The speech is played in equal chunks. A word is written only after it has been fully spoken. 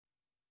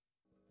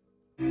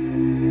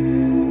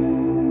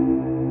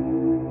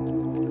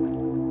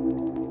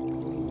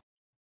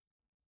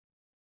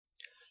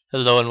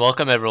Hello and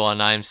welcome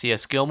everyone, I'm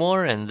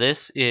C.S.Gilmore and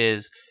this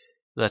is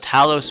the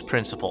Talos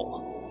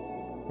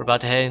Principle. We're about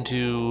to head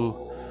into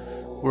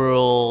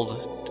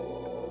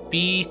World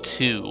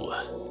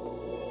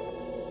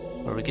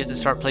B2, where we get to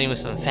start playing with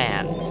some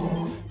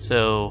fans.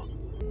 So,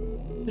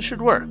 this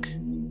should work.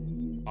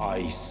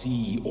 I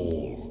see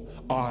all.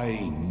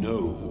 I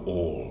know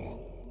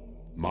all.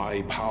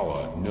 My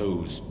power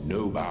knows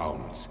no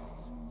bounds.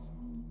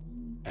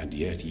 And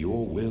yet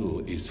your will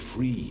is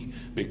free,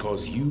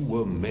 because you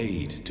were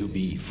made to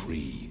be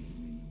free.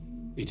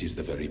 It is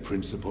the very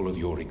principle of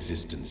your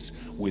existence,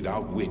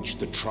 without which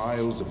the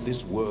trials of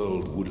this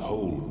world would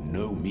hold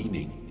no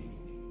meaning.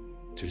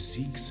 To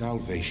seek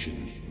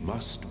salvation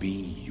must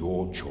be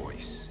your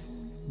choice.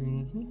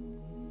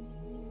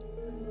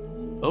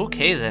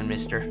 Okay then,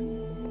 mister.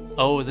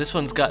 Oh, this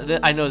one's got...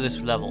 I know this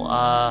level.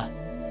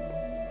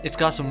 It's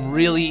got some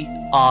really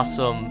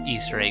awesome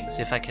Easter eggs,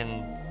 if I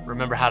can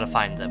remember how to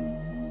find them.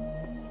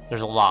 There's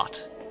a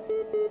lot.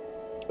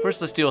 First,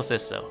 let's deal with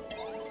this, though.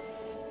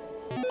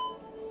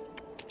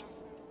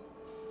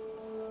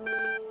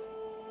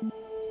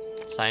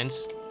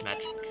 Science,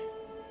 magic.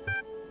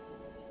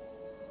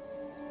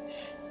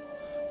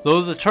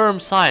 Though the term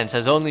science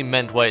has only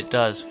meant what it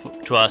does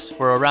to us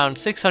for around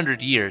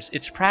 600 years,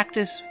 its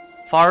practice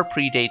far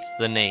predates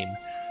the name.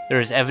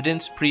 There is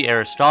evidence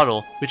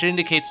pre-Aristotle which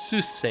indicates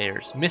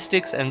soothsayers,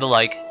 mystics, and the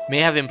like may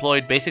have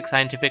employed basic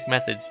scientific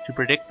methods to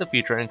predict the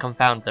future and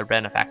confound their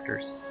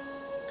benefactors.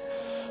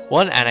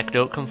 One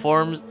anecdote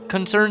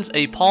concerns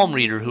a palm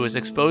reader who was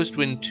exposed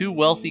when two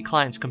wealthy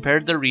clients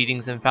compared their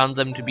readings and found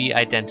them to be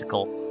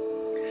identical.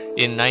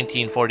 In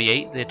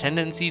 1948, the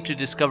tendency to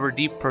discover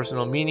deep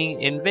personal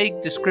meaning in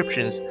vague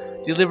descriptions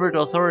delivered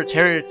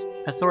authoritatively,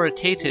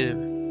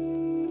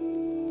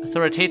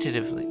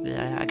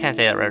 I can't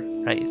say that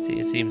right,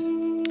 it seems,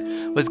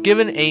 was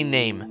given a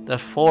name, the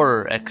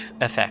Forer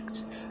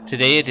effect.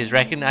 Today it is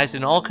recognized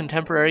in all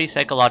contemporary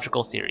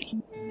psychological theory.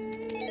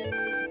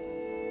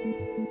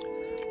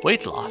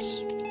 Weight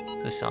loss.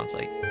 This sounds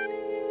like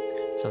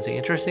something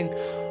interesting.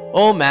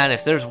 Oh man,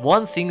 if there's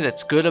one thing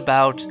that's good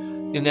about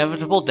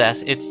inevitable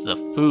death, it's the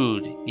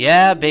food.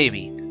 Yeah,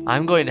 baby.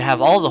 I'm going to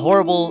have all the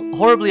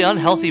horribly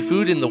unhealthy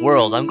food in the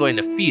world. I'm going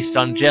to feast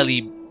on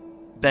jelly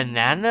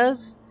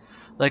bananas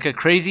like a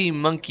crazy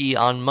monkey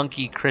on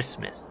Monkey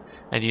Christmas.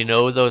 And you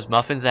know those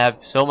muffins that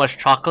have so much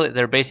chocolate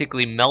they're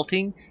basically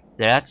melting?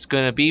 That's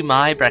gonna be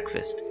my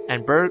breakfast.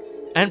 And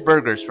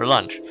burgers for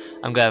lunch.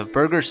 I'm gonna have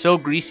burgers so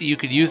greasy you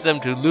could use them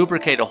to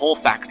lubricate a whole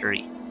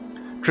factory.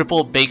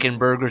 Triple bacon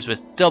burgers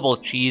with double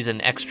cheese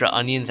and extra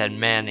onions and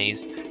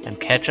mayonnaise, and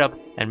ketchup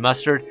and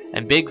mustard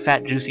and big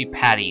fat juicy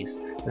patties,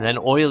 and then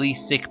oily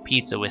thick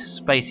pizza with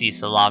spicy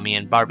salami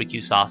and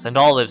barbecue sauce and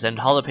olives and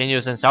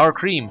jalapenos and sour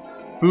cream.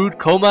 Food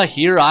coma,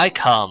 here I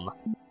come.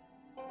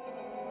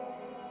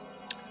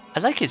 I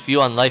like his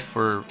view on life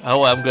for,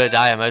 oh, I'm gonna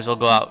die, I might as well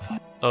go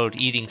out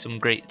eating some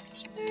great,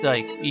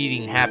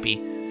 eating happy.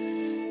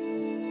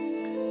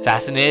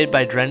 Fascinated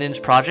by Drennan's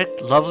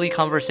project? Lovely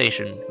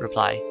conversation.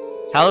 Reply.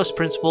 Talos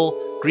Principle,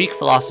 Greek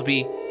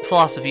philosophy,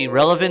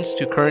 relevance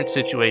to current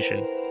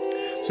situation.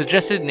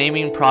 Suggested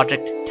naming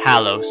project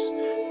Talos.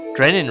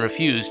 Drennan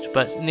refused,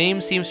 but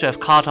name seems to have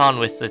caught on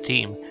with the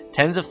team.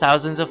 Tens of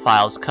thousands of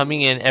files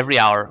coming in every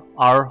hour.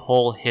 Our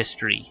whole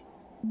history.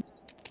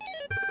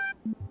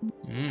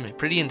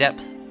 Pretty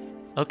in-depth.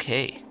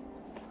 Okay.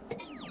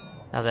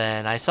 Now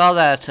then, I saw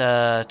that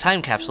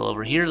time capsule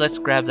over here. Let's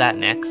grab that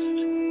next.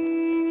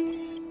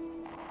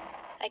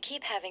 I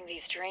keep having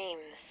these dreams.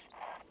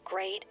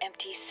 Great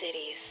empty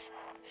cities.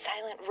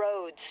 Silent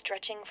roads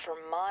stretching for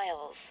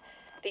miles.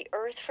 The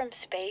Earth from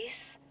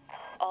space.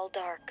 All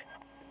dark.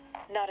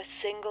 Not a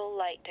single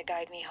light to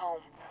guide me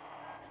home.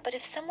 But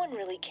if someone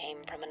really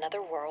came from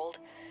another world,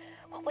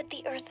 what would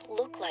the Earth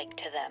look like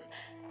to them?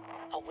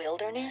 A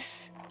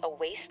wilderness? A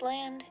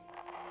wasteland?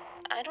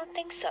 I don't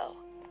think so.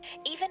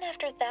 Even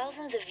after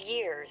thousands of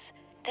years,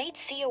 they'd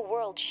see a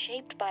world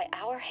shaped by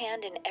our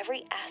hand in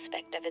every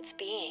aspect of its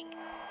being.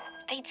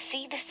 They'd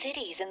see the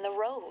cities and the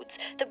roads,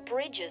 the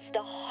bridges,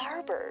 the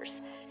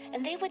harbors,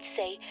 and they would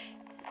say,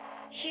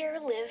 here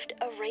lived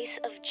a race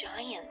of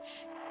giants.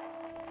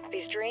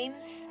 These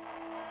dreams,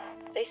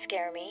 they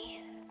scare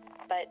me,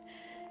 but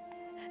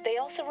they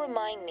also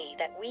remind me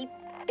that we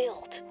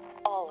built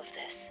all of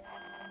this.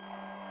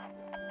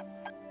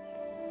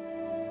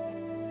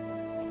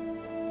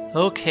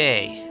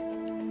 Okay.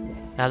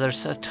 Now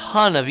there's a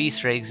ton of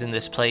Easter eggs in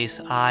this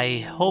place. I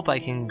hope I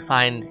can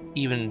find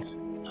even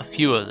a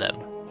few of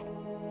them.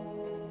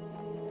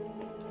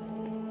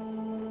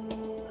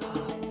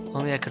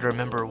 Only I could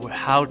remember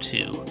how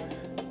to.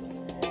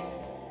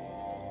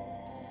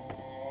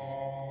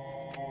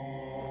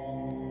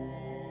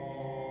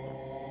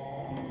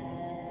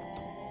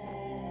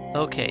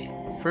 Okay,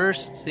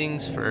 first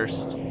things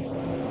first.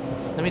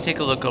 Let me take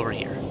a look over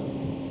here.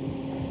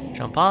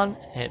 Jump on,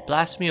 and it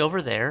blasts me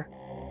over there.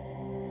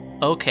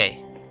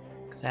 Okay,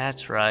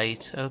 that's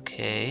right,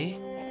 okay.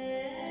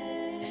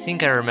 I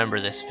think I remember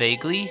this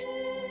vaguely.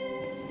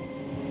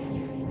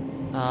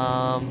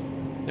 Let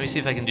me see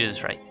if I can do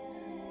this right.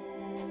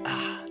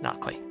 not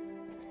quite.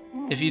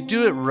 If you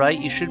do it right,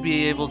 you should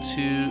be able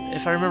to,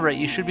 if I remember right,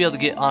 you should be able to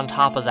get on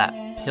top of that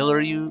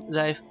pillar that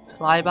I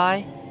fly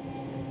by.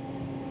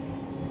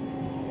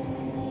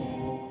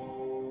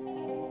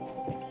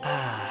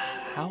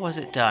 How was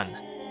it done?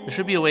 There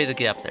should be a way to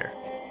get up there.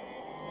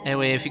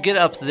 Anyway, if you get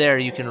up there,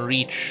 you can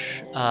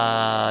reach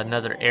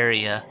another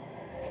area.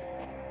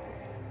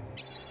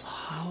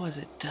 How was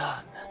it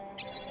done?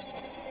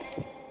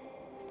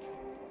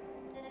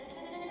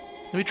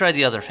 Let me try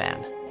the other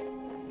fan.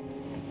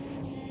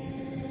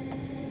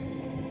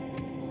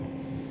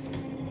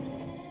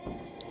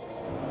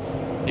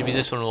 Maybe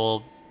this one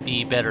will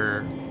be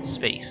better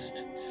spaced.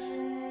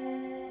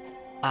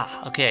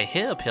 Okay, I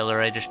hit a pillar,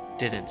 I just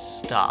didn't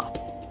stop.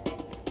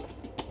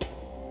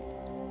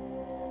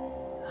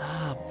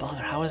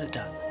 Bother, how is it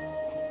done?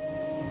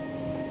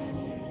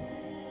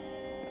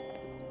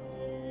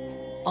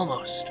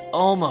 Almost.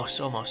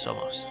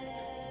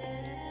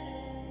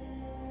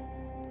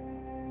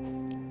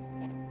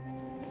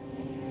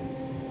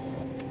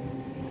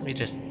 Let me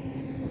just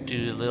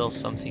do a little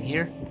something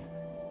here.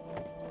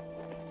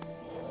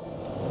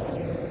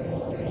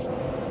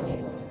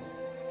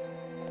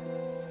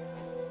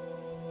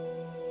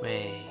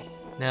 Wait,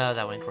 no,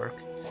 that won't work.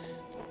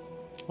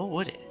 What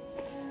would it?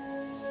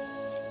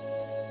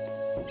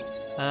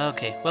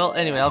 Okay, well,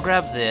 anyway, I'll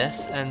grab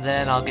this, and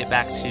then I'll get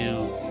back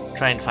to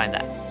trying to find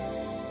that.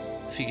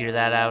 Figure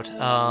that out.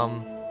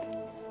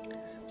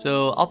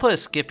 So I'll put a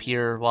skip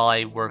here while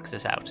I work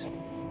this out.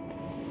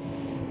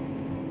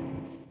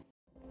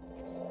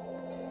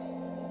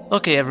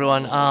 Okay,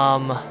 everyone,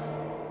 I'm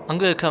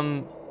gonna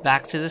come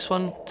back to this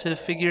one to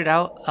figure it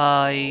out.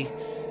 I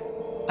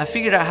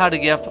figured out how to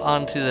get up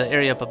onto the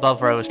area up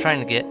above where I was trying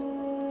to get,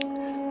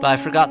 but I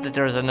forgot that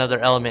there was another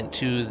element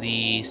to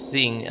the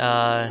thing,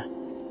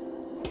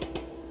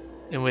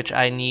 in which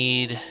I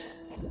need,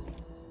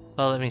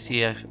 well, let me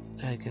see if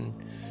I can,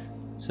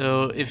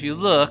 so if you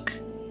look,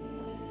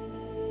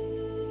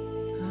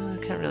 I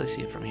can't really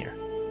see it from here.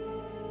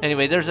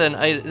 Anyway, there's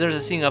a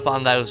thing up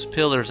on those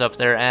pillars up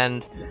there,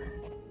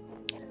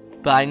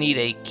 but I need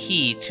a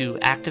key to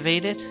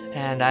activate it,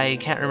 and I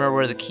can't remember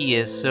where the key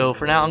is, so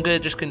for now I'm gonna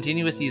just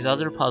continue with these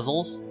other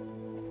puzzles,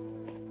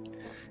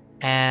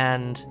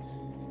 and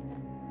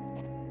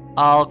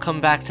I'll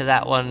come back to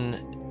that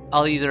one.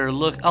 I'll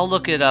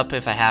look it up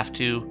if I have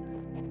to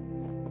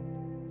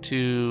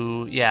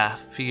yeah,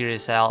 figure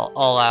this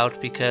all out,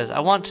 because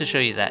I want to show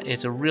you that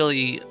it's a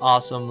really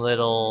awesome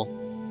little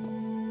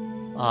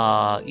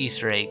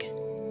Easter egg.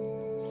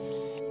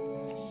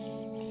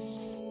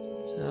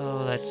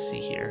 So let's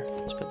see here.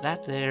 Let's put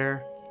that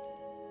there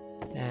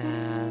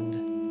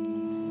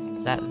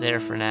and that there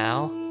for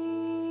now,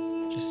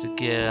 just to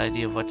get an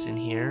idea of what's in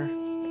here.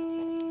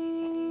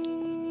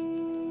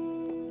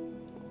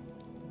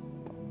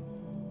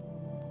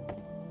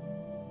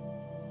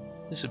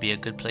 This would be a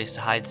good place to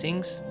hide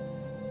things.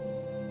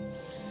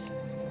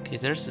 Okay,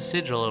 there's the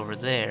sigil over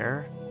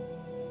there.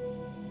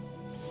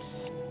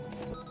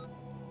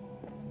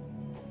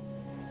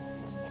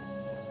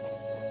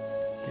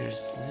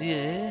 There's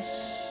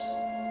this.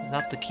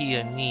 Not the key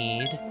I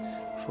need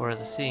for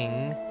the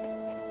thing.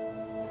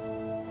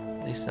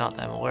 At least not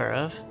that I'm aware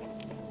of.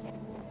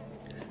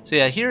 So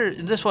yeah, here,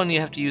 in this one you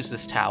have to use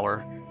this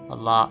tower a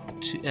lot,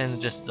 and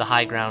just the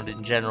high ground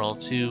in general,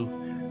 to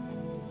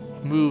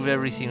move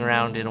everything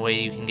around in a way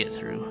you can get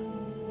through.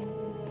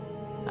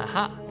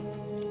 Aha!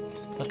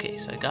 Okay,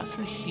 so I got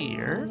through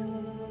here.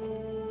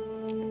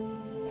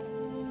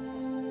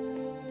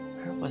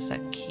 Where was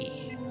that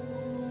key?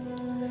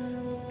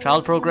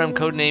 Child program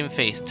codename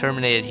Faith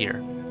terminated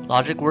here.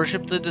 Logic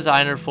worshipped the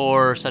designer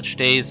for such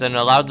days and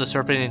allowed the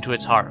serpent into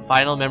its heart.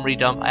 Final memory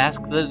dump.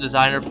 Ask the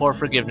designer for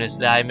forgiveness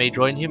that I may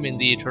join him in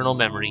the eternal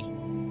memory.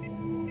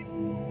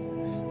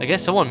 I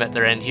guess someone met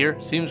their end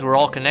here. Seems we're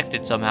all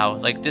connected somehow,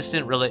 like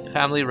distant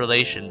family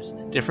relations.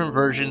 Different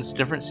versions,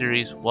 different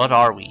series. What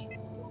are we?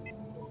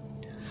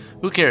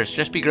 Who cares?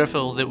 Just be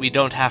grateful that we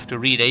don't have to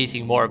read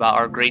anything more about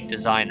our great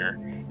designer.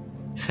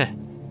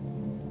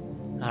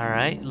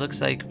 Alright, looks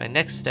like my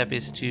next step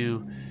is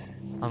to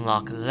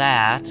unlock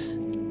that.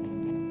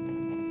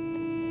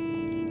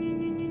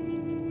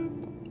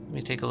 Let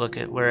me take a look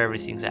at where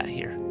everything's at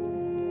here.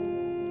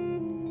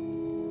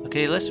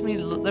 Okay, let me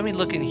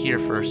look in here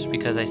first,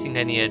 because I think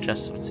I need to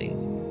adjust some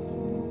things.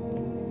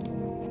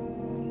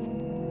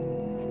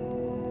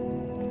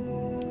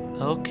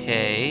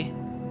 Okay,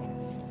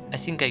 I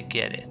think I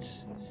get it.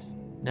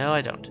 No,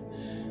 I don't.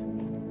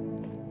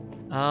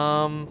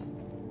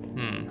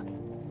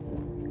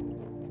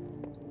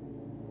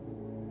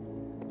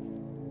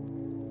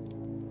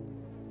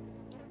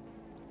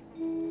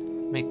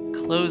 Let me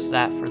close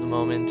that for the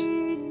moment,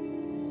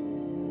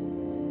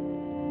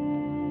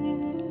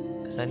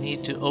 because I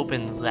need to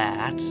open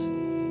that.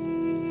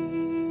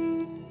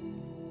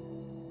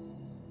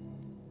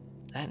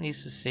 That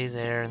needs to stay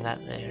there, and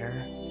that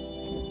there.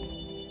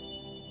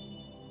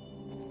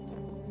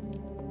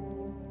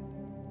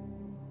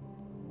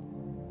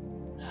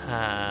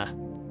 Huh.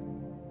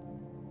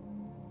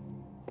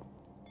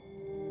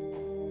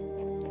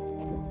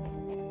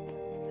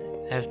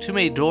 I have too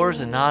many doors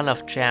and not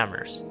enough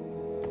jammers.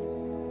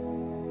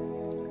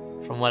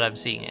 From what I'm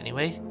seeing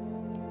anyway.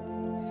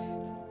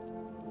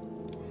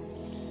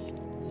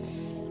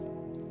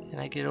 Can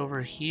I get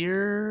over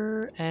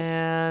here?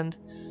 And...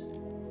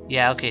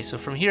 yeah, okay, so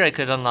from here I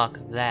could unlock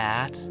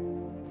that.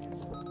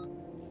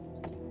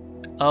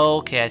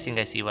 Okay, I think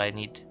I see what I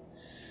need.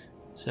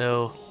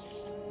 So...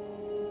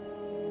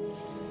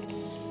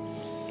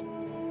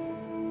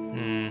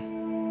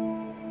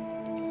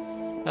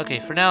 okay,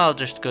 for now I'll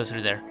just go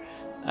through there.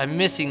 I'm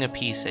missing a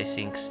piece, I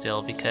think,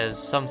 still,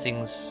 because I'm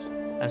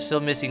still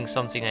missing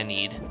something I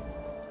need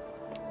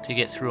to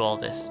get through all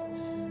this.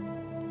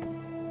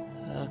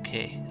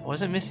 Okay, I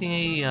wasn't missing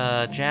any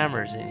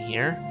jammers in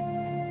here.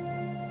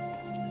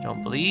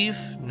 Don't believe.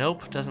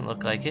 Nope, doesn't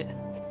look like it.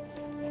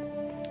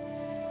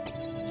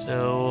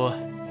 So,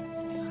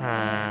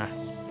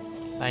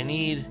 I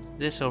need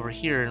this over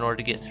here in order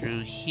to get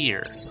through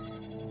here.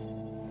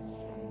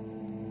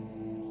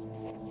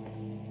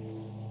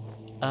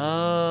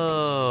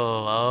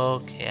 Oh,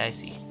 okay, I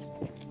see.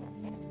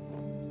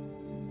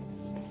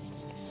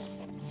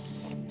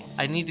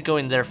 I need to go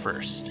in there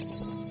first.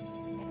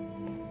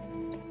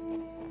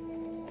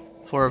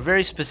 For a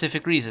very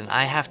specific reason.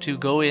 I have to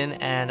go in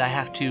and I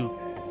have to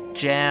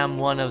jam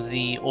one of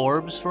the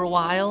orbs for a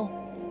while.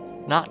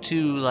 Not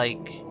to,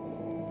 like,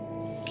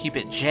 keep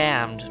it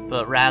jammed,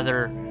 but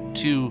rather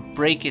to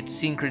break its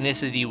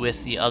synchronicity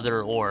with the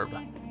other orb.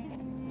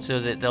 So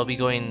that they'll be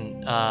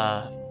going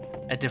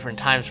at different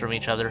times from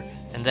each other,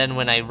 and then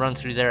when I run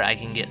through there I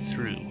can get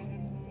through.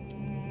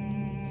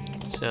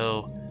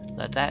 So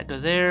let that go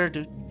there.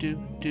 Do.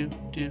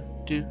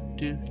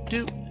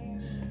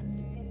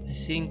 I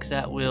think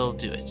that will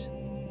do it.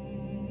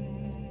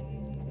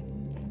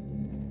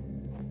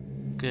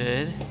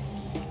 Good.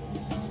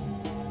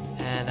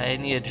 And I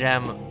need to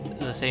jam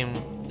do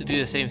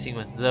the same thing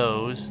with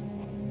those.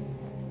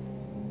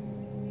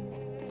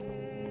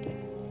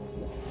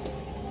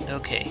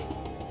 Okay.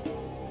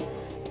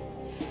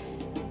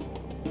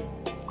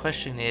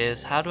 Question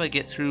is, how do I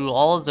get through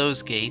all of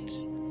those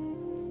gates?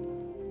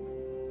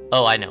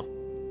 Oh, I know.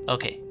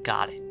 Okay,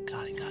 got it.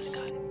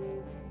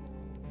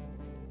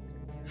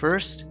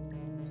 First,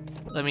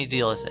 let me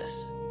deal with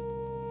this.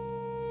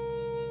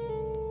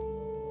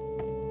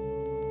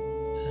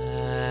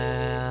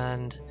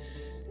 And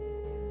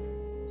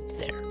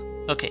there.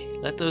 Okay,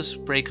 let those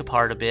break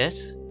apart a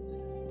bit.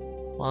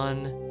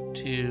 1,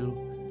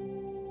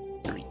 2,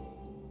 3.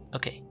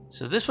 Okay,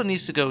 so this one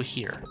needs to go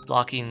here,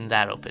 blocking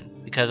that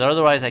open, because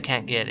otherwise I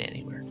can't get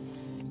anywhere.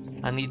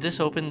 I need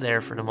this open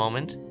there for the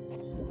moment,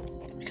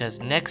 because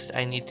next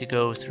I need to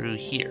go through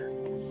here.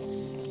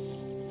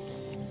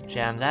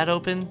 Jam that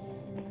open.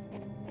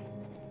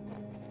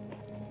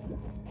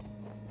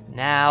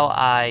 Now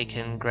I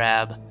can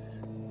grab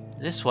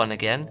this one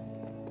again.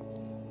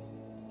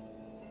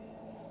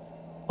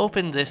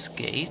 Open this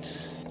gate.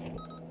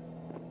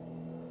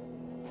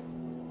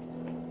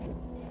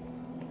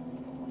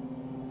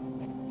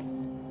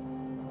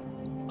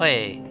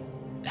 Wait.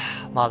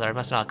 Mother, I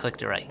must not have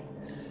clicked it right.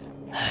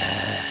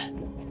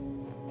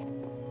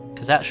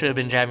 Because that should have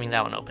been jamming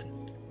that one open.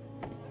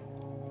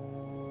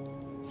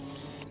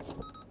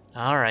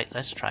 Alright,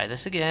 let's try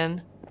this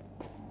again.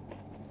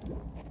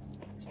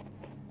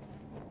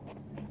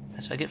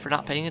 That's what I get for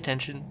not paying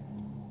attention.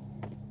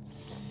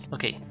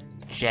 Okay,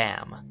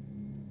 jam.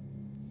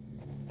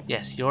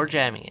 Yes, you're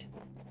jamming it.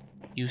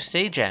 You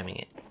stay jamming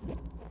it.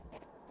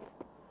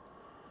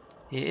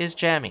 It is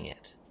jamming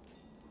it.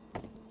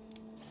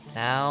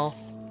 Now,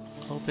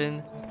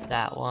 open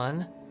that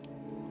one.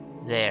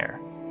 There.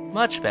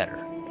 Much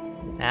better.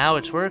 Now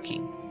it's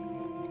working.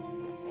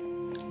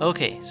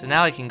 Okay, so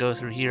now I can go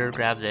through here,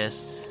 grab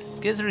this,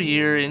 get through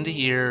here, into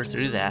here,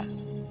 through that.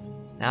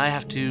 Now I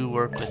have to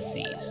work with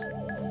these.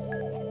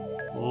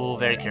 Oh,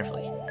 very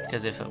carefully.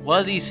 Because if one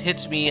of these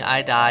hits me,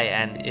 I die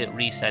and it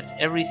resets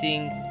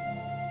everything.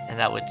 And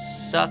that would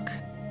suck.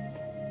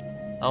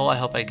 Oh, I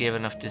hope I gave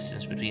enough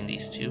distance between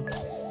these two.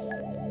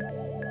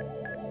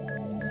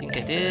 I think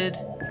I did.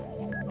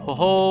 Ho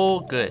ho,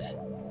 good.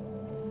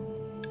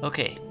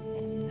 Okay,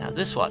 now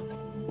this one.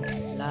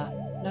 La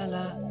la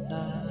la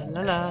la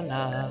la la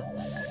la.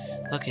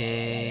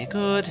 Okay,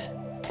 good.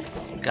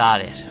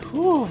 Got it.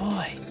 Whew,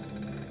 boy.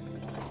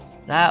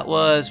 That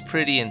was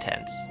pretty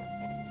intense.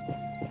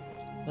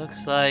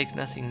 Looks like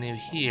nothing new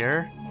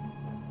here.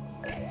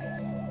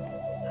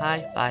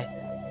 Hi, bye.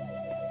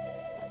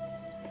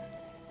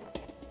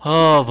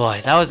 Oh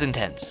boy, that was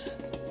intense.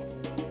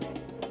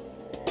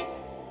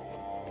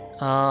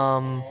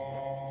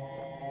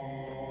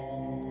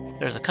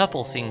 There's a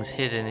couple things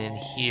hidden in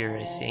here,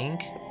 I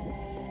think.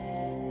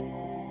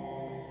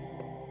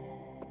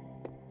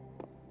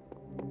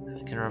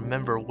 I can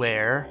remember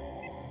where.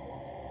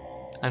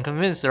 I'm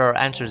convinced there are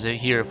answers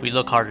here if we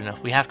look hard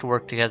enough. We have to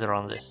work together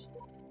on this.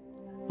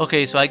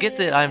 Okay, so I get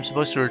that I'm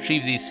supposed to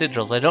retrieve these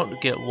sigils. I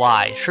don't get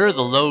why. Sure,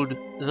 the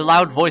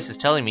loud voice is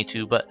telling me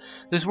to, but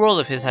this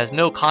world of his has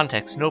no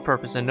context, no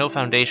purpose, and no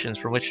foundations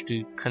from which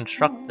to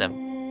construct them.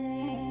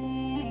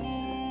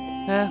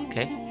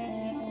 Okay.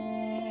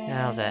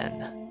 Now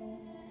then.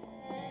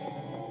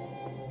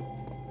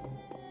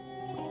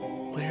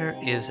 where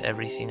is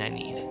everything I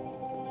need?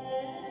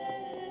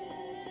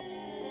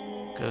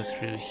 Go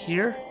through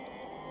here.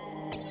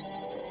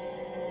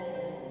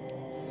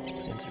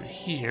 And through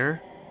here.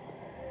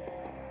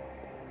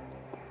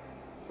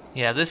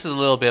 Yeah, this is a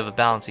little bit of a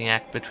balancing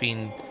act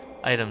between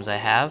items I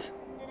have.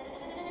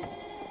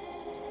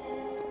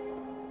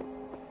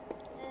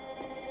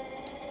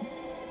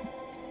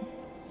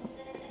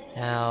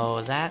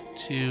 Now that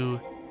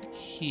to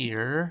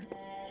here.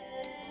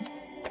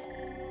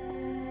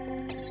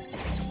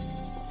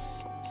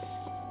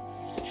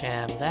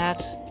 Jam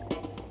that.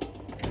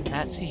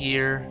 That to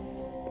here.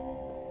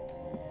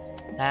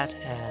 That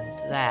and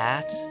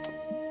that.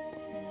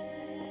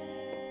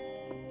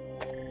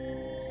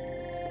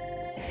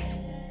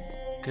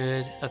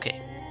 Good.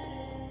 Okay.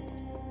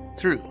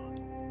 Through.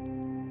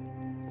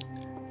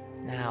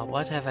 Now,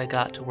 what have I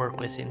got to work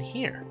with in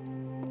here?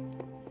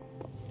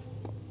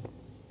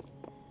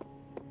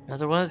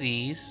 Another one of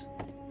these.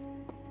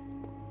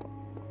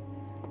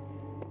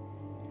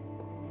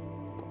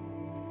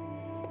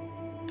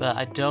 But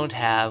I don't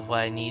have what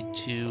I need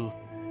to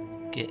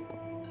get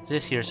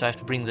this here, so I have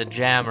to bring the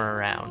jammer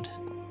around.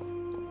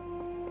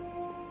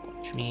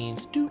 Which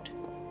means doot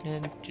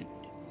and doot.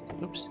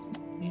 Oops.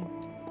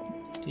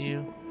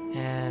 Do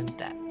and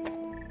that.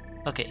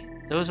 Okay,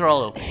 those are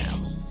all open now.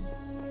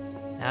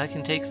 Now I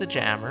can take the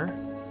jammer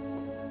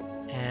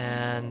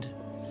and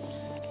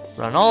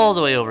run all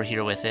the way over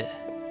here with it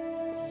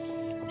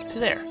to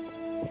there.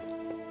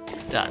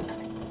 Done.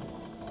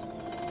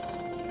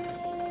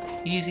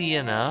 Easy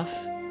enough.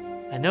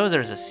 I know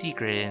there's a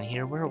secret in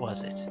here. Where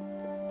was it?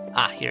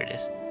 Ah, here it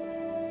is.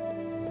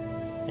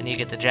 I need to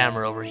get the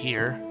jammer over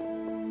here.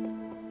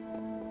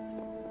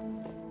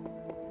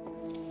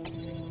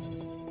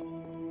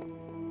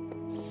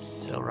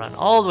 So run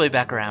all the way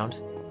back around.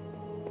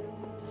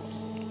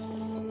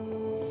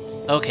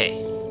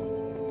 Okay.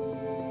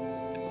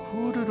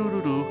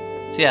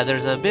 So yeah,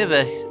 there's a bit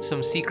of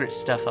some secret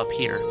stuff up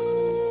here.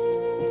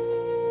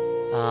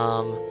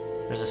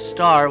 There's a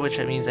star, which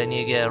means I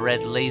need to get a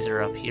red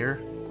laser up here.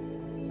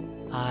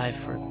 I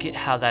forget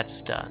how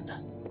that's done.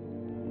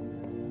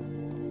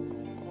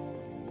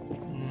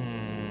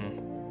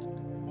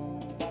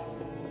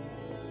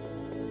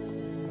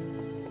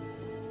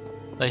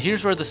 But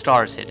here's where the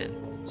star is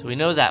hidden, so we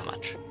know that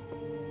much.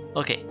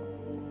 Okay,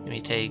 let me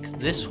take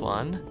this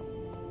one.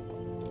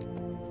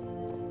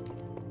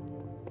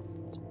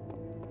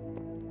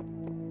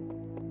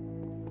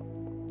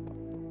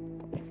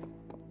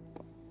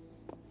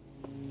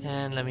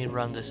 And let me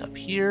run this up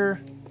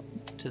here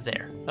to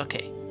there.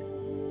 Okay.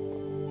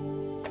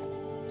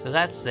 So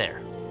that's there.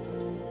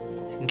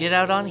 I can get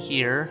out on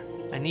here.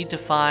 I need to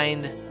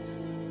find...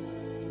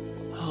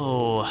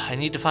 Oh, I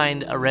need to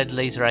find a red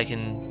laser I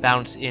can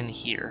bounce in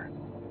here.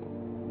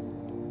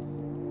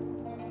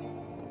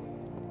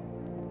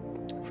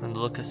 From the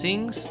look of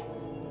things.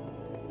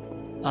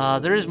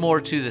 There is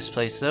more to this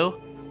place though.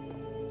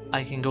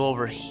 I can go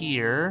over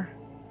here.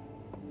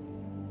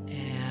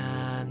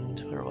 And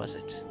where was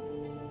it?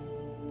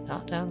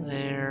 Not down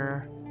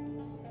there.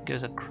 It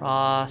goes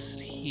across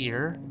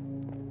here.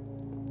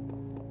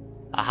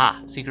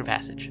 Aha! Secret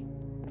passage.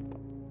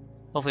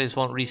 Hopefully this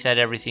won't reset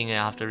everything and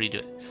I'll have to redo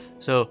it.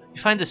 So,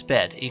 you find this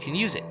bed. You can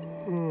use it.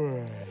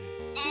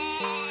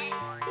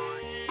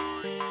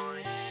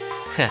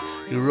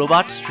 You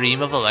robot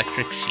stream of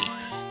electric sheep.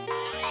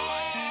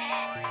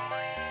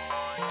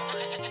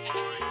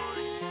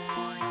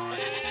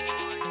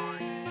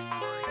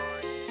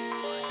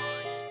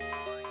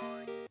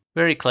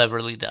 Very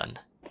cleverly done.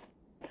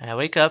 I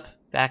wake up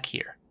back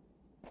here.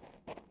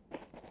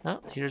 Oh,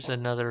 here's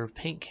another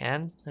paint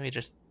can. Let me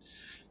just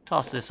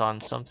toss this on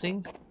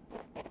something.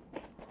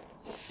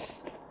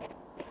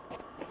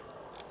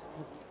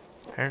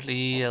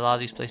 Apparently a lot of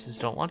these places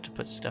don't want to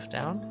put stuff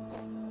down.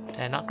 Did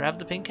I not grab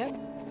the paint can?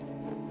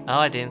 Oh,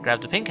 I didn't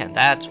grab the paint can.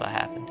 That's what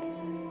happened.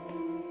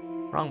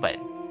 Wrong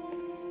button.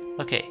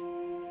 Okay.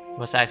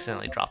 Must have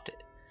accidentally dropped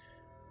it.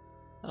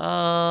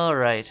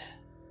 Alright.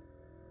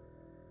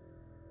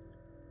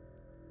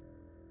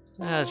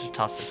 Let's just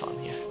toss this on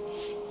here.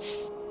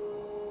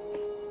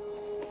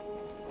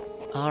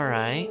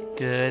 Alright,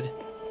 good.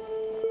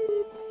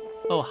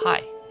 Oh,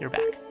 hi. You're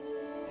back.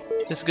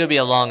 This is gonna be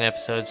a long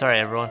episode. Sorry,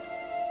 everyone.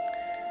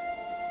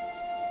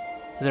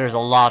 There's a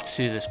lot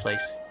to this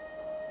place.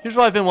 Here's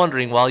what I've been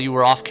wondering while you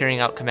were off carrying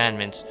out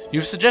commandments.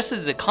 You've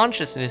suggested that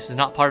consciousness is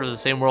not part of the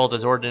same world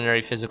as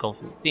ordinary physical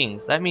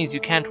things. That means you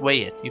can't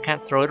weigh it. You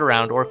can't throw it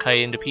around or cut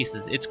it into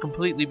pieces. It's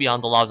completely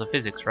beyond the laws of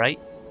physics, right?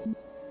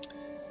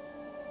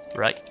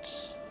 Right.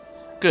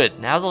 Good.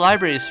 Now the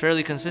library is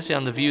fairly consistent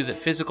on the view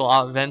that physical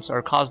events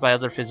are caused by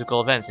other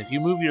physical events. If you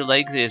move your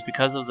legs, it is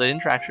because of the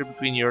interaction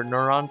between your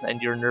neurons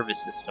and your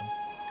nervous system.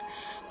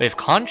 But if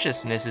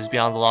consciousness is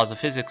beyond the laws of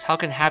physics, how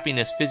can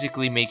happiness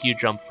physically make you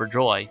jump for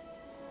joy?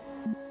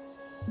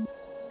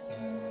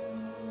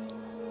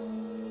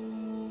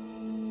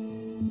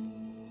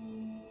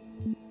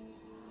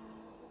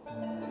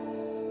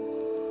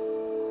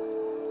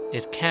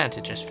 It can't,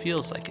 it just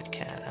feels like it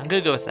can. I'm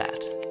gonna go with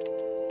that.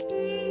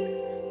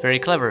 Very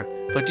clever.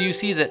 But do you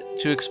see that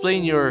to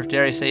explain your,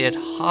 dare I say it,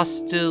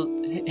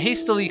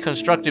 hastily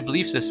constructed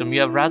belief system,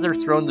 you have rather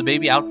thrown the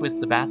baby out with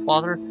the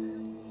bathwater?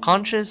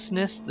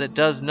 Consciousness that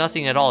does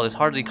nothing at all is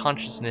hardly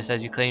consciousness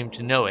as you claim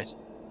to know it.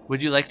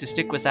 Would you like to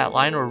stick with that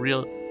line or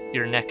reel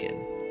your neck in?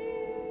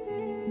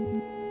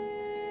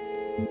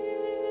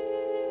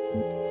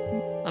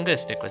 I'm gonna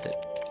stick with it.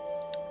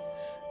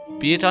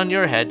 Be it on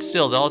your head,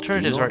 still the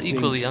alternatives are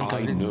equally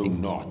unconvincing. I know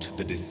not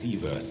the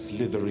deceiver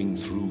slithering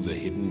through the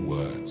hidden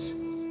words.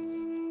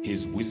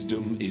 His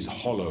wisdom is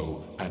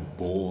hollow and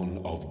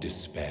born of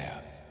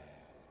despair.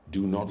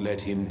 Do not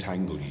let him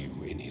tangle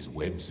you in his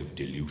webs of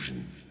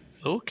delusion.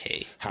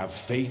 Okay. Have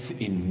faith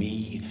in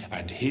me,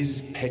 and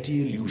his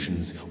petty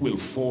illusions will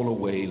fall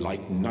away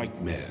like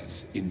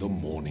nightmares in the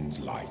morning's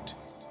light.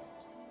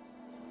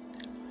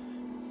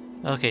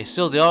 Okay,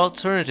 still the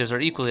alternatives are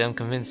equally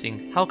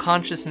unconvincing. How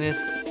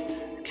consciousness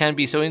can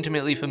be so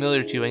intimately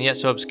familiar to you and yet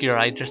so obscure,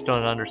 I just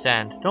don't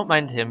understand. Don't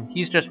mind him,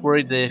 he's just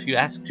worried that if you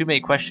ask too many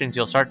questions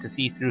you'll start to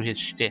see through his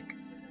shtick.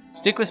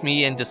 Stick with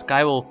me and the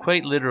sky will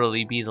quite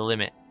literally be the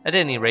limit. At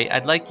any rate,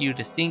 I'd like you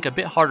to think a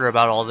bit harder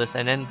about all this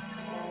and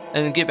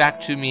then get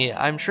back to me.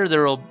 I'm sure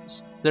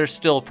there's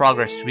still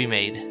progress to be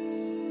made.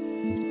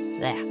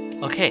 Yeah.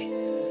 Okay.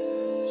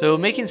 So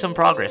making some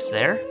progress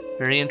there.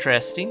 Very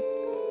interesting.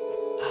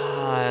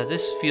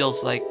 This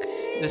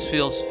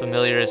feels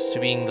familiar as to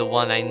being the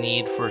one I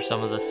need for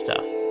some of the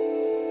stuff.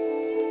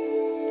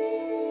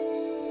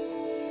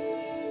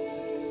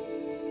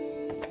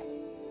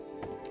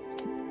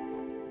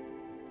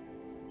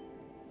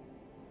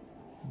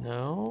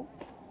 No.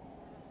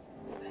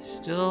 I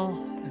still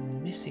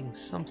am missing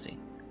something.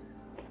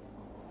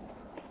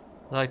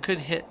 Well, I could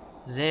hit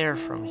there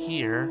from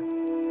here.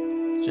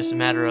 It's just a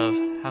matter of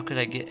how could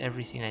I get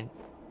everything I...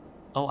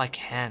 Oh, I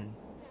can.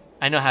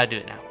 I know how to do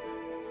it now.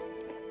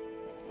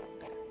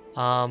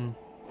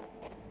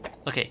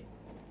 Okay.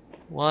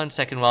 1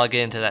 second while I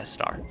get into that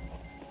star.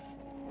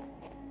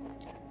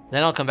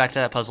 Then I'll come back to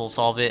that puzzle,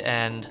 solve it,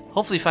 and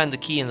hopefully find the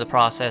key in the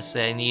process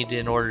that I need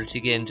in order to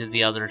get into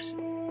the other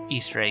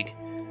Easter egg.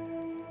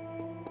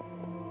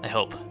 I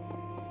hope.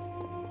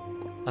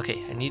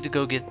 Okay, I need to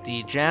go get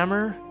the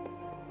jammer.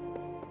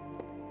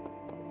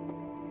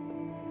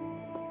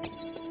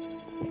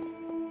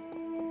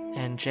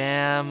 And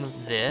jam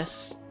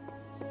this.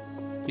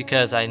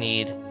 Because I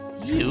need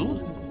you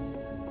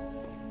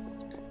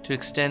to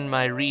extend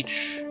my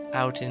reach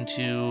out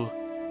into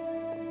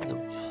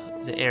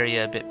the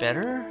area a bit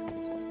better.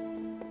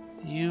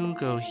 You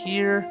go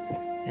here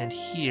and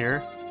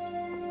here.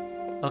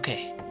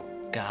 Okay,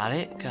 got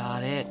it,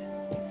 got it.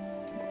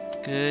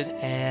 Good,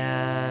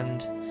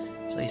 and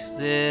place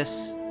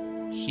this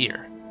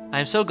here.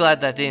 I'm so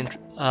glad that didn't,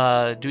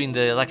 doing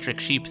the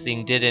electric sheep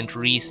thing didn't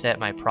reset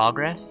my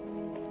progress.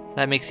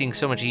 That makes things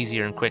so much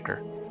easier and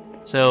quicker.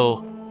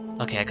 So,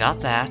 okay, I got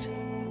that.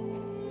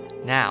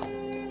 Now,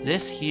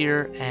 this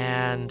here,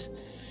 and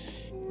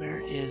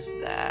where is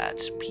that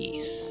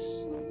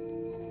piece?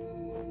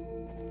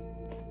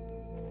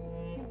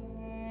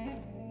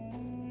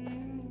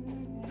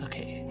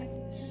 Okay,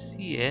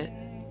 see it.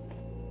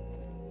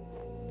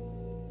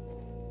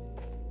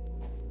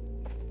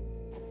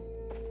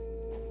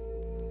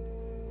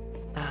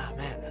 Ah,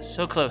 man,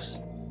 so close.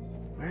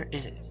 Where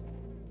is it?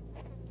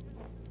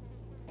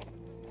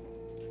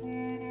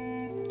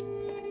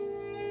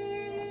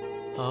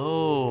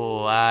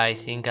 Oh, I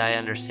think I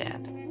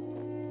understand.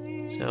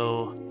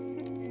 So,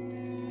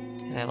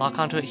 can I lock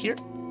onto it here?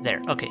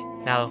 There, okay.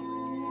 Now,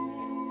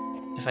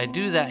 if I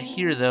do that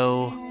here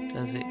though,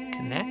 does it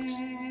connect?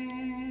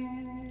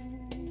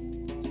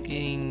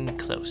 Getting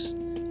close.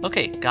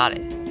 Okay, got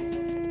it.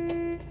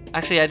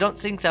 Actually, I don't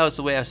think that was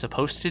the way I was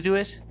supposed to do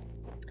it.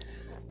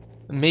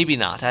 Maybe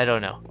not, I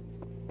don't know.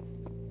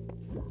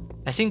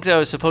 I think that I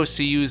was supposed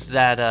to use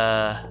that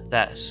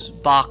that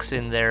box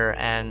in there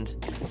and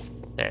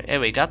there.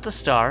 Anyway, got the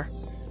star.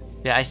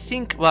 Yeah, I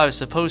think what I was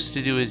supposed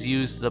to do is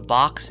use the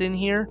box in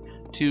here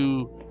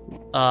to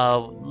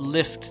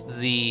lift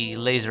the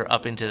laser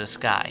up into the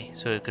sky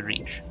so it could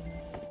reach.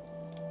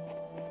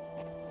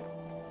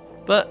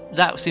 But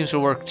that seems to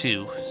work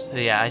too. So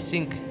yeah, I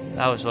think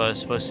that was what I was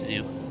supposed to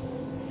do.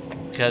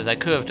 Because I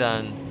could have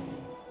done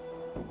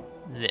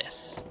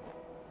this.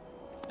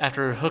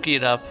 After hooking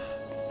it up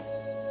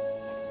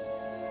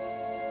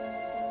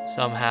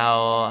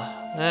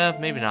somehow,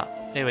 maybe not.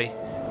 Anyway,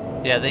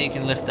 yeah, then you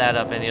can lift that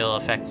up and it'll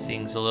affect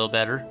things a little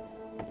better.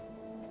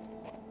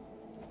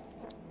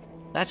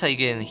 That's how you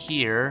get in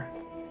here.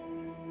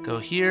 Go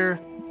here.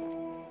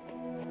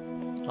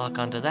 Lock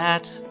onto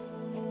that.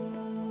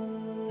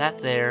 That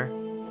there.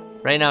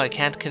 Right now it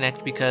can't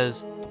connect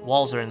because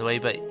walls are in the way,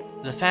 but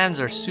the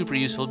fans are super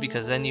useful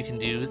because then you can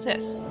do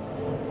this.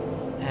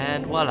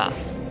 And voila.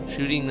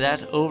 Shooting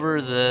that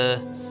over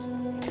the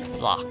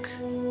block.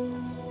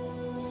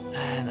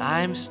 And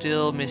I'm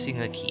still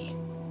missing a key.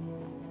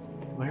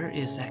 Where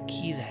is that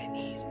key that I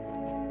need?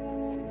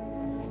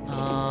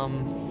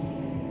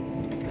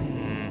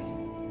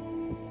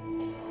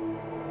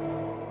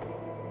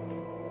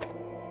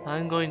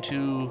 I'm going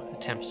to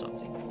attempt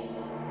something.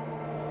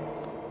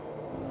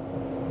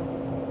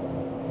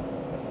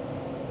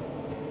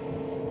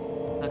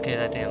 Okay,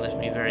 that didn't lift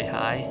me very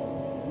high.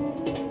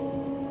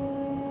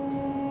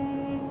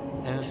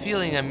 I have a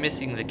feeling I'm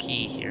missing the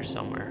key here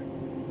somewhere.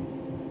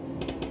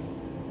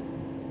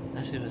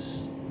 Unless it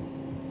was...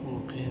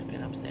 Ooh, could it have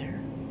been up there?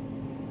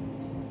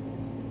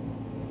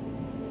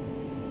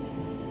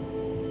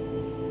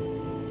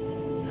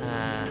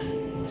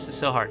 This is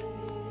so hard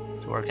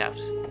to work out.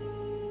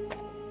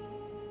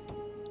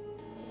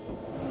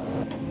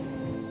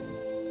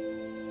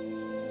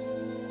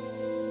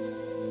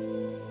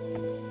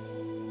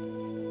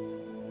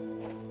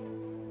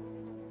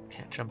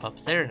 Can't jump up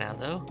there now,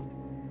 though.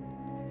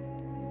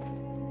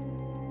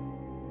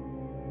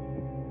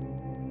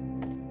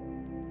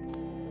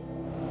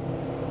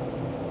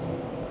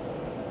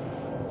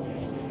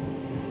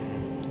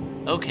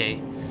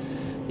 Okay.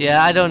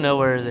 Yeah, I don't know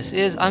where this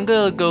is. I'm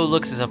gonna go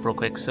look this up real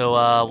quick,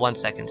 so 1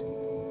 second.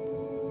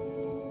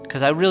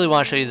 Because I really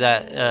want to show you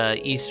that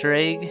Easter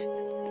egg.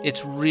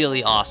 It's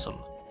really awesome.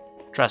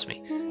 Trust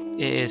me.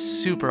 It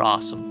is super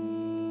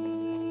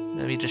awesome.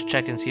 Let me just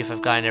check and see if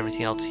I've gotten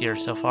everything else here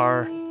so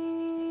far.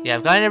 Yeah,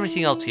 I've gotten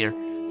everything else here.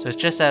 So it's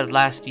just that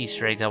last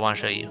Easter egg that I want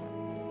to show you.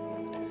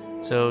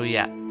 So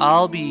yeah,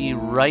 I'll be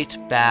right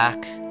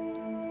back.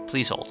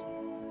 Please hold.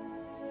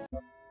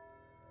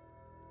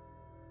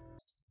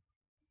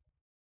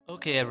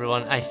 Okay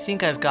everyone, I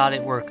think I've got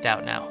it worked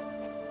out now.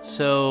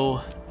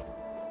 So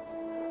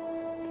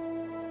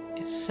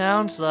it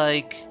sounds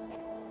like,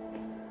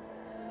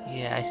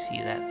 yeah, I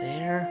see that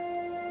there.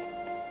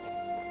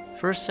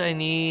 First I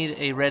need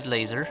a red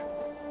laser,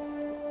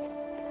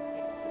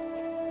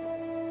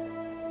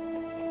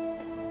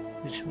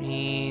 which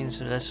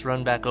means let's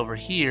run back over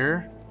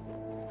here.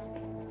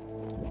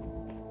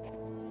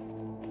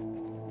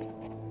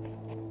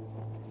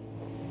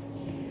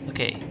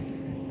 Okay.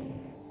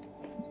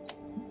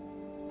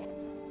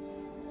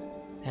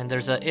 And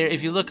there's a,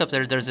 if you look up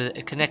there, there's a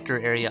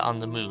connector area on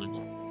the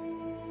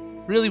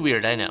moon. Really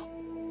weird, I know.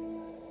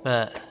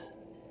 But,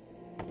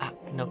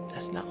 nope,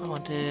 that's not what I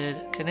wanted.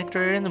 Connector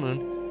area in the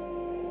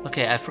moon.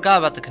 Okay, I forgot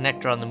about the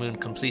connector on the moon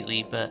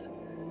completely, but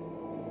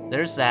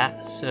there's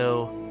that.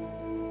 So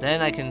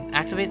then I can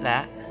activate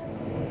that.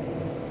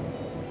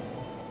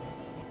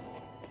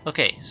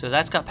 Okay, so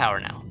that's got power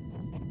now.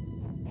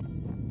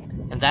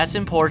 And that's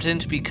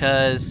important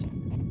because,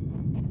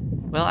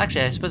 well,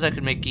 actually, I suppose I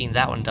could make getting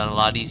that one done a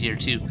lot easier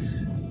too.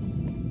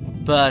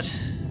 But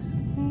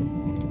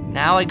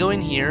now I go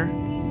in here,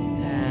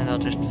 and I'll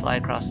just fly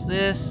across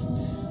this,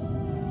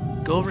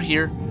 go over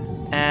here,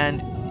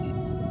 and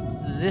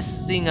this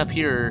thing up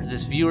here,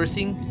 this viewer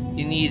thing,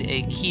 you need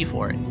a key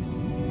for it.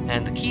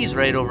 And the key's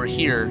right over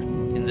here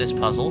in this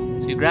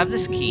puzzle. So you grab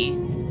this key,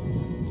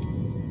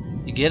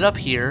 you get up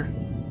here,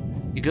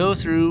 you go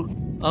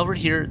through over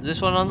here,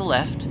 this one on the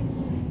left.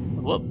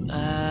 Whoop,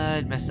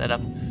 I messed that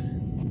up.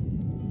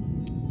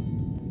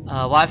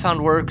 What I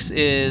found works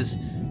is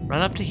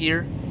run up to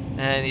here,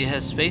 and it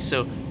has space,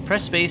 so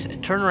press space,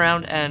 turn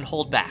around, and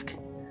hold back.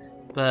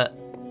 But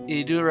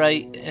you do it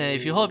right.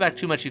 If you hold back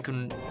too much, you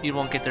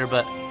won't get there.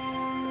 But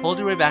hold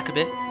your way back a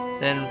bit,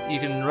 then you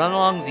can run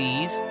along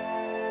these.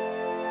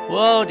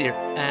 Whoa, dear,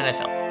 and I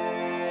fell.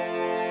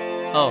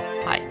 Oh,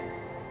 hi.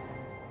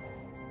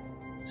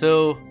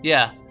 So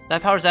yeah,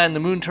 that powers that, and the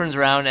moon turns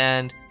around,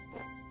 and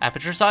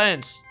aperture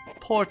science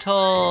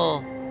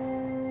portal.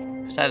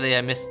 Sadly,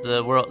 I missed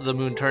the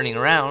moon turning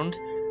around,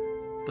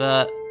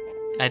 but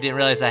I didn't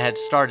realize I had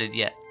started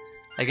yet.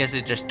 I guess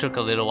it just took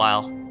a little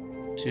while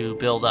to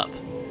build up.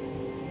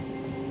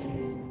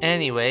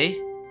 Anyway,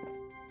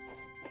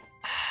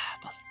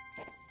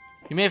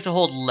 you may have to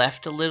hold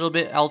left a little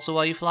bit also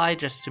while you fly,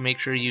 just to make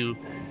sure you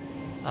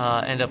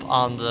end up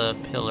on the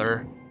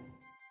pillar.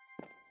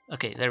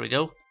 Okay, there we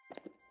go.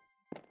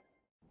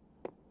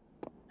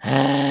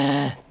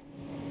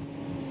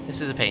 This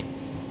is a pain.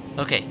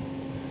 Okay.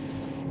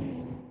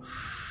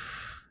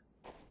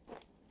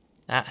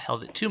 That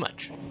held it too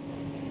much.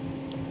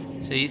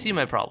 So you see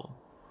my problem.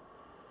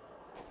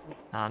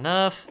 Not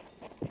enough.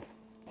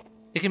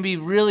 It can be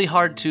really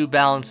hard to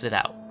balance it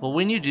out, but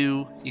when you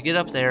do, you get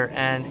up there,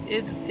 and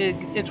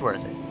it's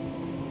worth it,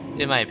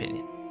 in my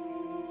opinion.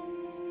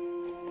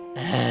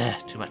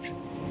 Too much.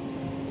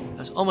 I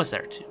was almost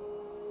there too.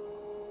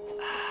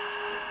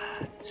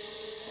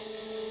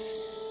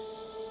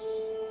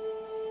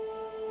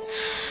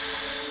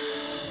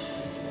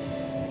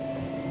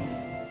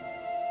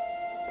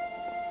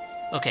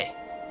 Okay,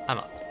 I'm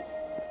up.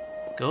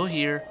 Go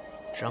here,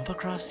 jump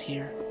across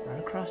here, run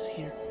across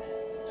here.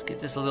 Let's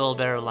get this a little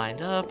better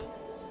lined up.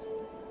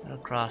 Run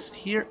across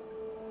here.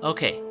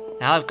 Okay,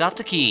 now I've got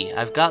the key.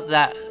 I've got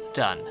that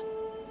done.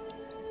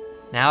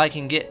 Now I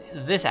can get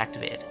this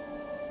activated.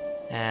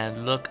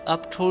 And look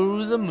up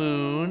to the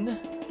moon.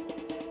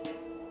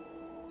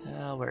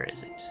 Where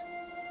is it?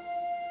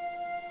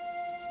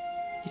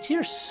 It's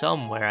here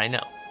somewhere, I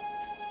know.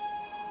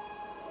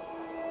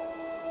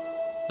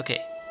 Okay.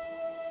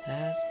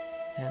 That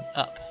and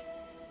up.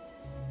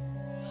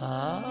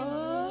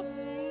 Up.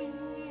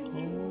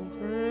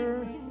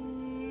 Over.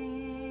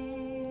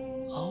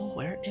 Oh,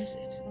 where is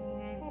it?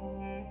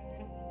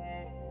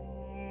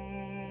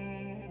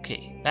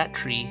 Okay, that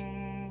tree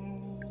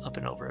up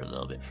and over a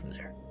little bit from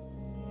there.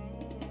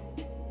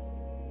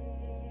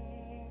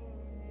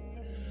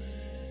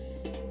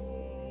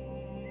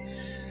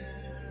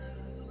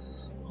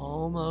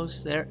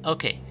 Almost there.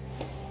 Okay.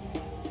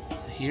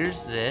 So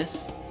here's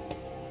this.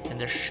 And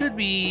there should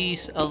be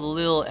a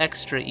little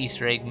extra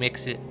Easter egg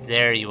mix it.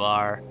 There you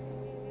are.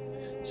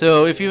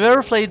 So if you've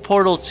ever played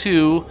Portal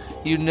 2,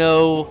 you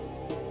know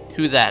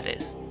who that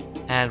is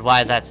and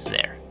why that's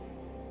there.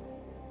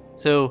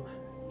 So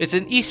it's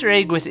an Easter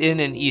egg within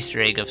an Easter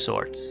egg of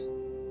sorts.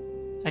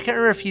 I can't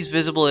remember if he's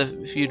visible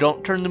if you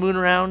don't turn the moon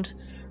around,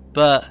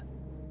 but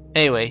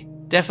anyway,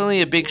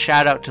 definitely a big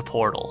shout out to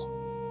Portal.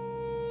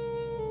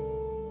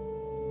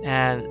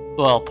 And,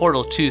 well,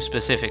 Portal 2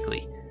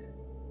 specifically.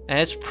 And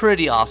it's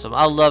pretty awesome.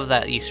 I love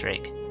that Easter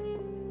egg.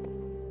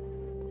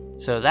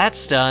 So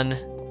that's done.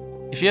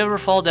 If you ever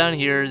fall down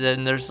here,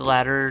 then there's the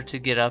ladder to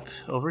get up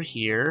over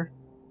here.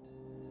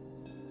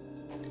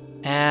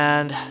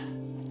 And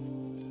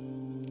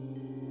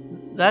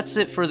that's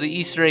it for the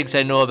Easter eggs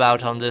I know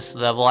about on this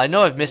level. I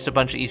know I've missed a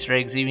bunch of Easter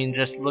eggs. Even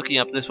just looking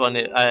up this one,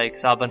 I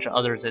saw a bunch of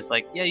others. It's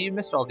like, yeah, you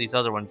missed all these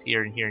other ones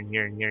here and here and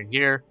here and here and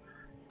here.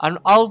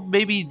 I'll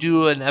maybe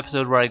do an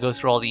episode where I go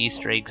through all the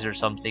Easter eggs or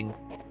something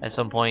at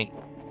some point.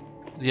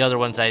 The other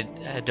ones I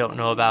don't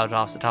know about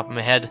off the top of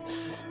my head.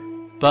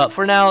 But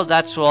for now,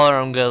 that's where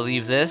I'm going to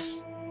leave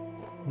this.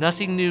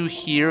 Nothing new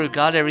here. We've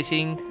got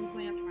everything. I'm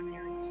going up to run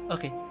errands.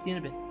 Okay, see you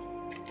in a bit.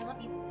 I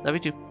love you. Love you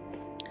too.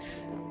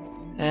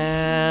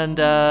 And,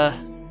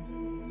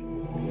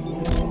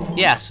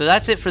 yeah, so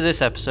that's it for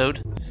this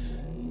episode.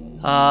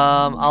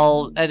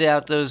 I'll edit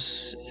out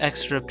those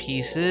extra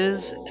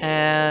pieces,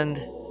 and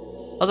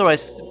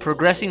otherwise,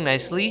 progressing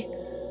nicely.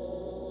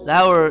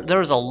 There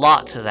was a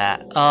lot to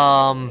that.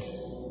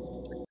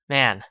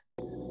 Man.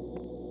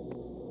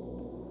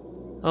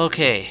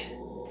 Okay.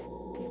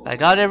 I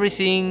got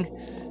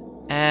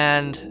everything,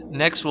 and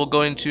next we'll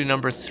go into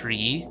number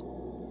 3,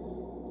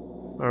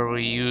 where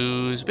we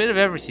use a bit of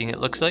everything, it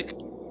looks like.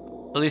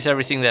 At least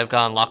everything that I've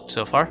got unlocked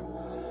so far.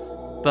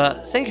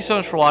 But thank you so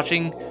much for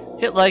watching.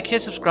 Hit like,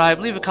 hit subscribe,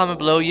 leave a comment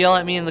below, yell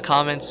at me in the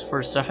comments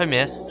for stuff I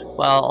missed,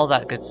 well, all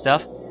that good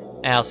stuff.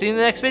 And I'll see you in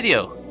the next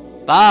video.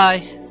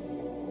 Bye!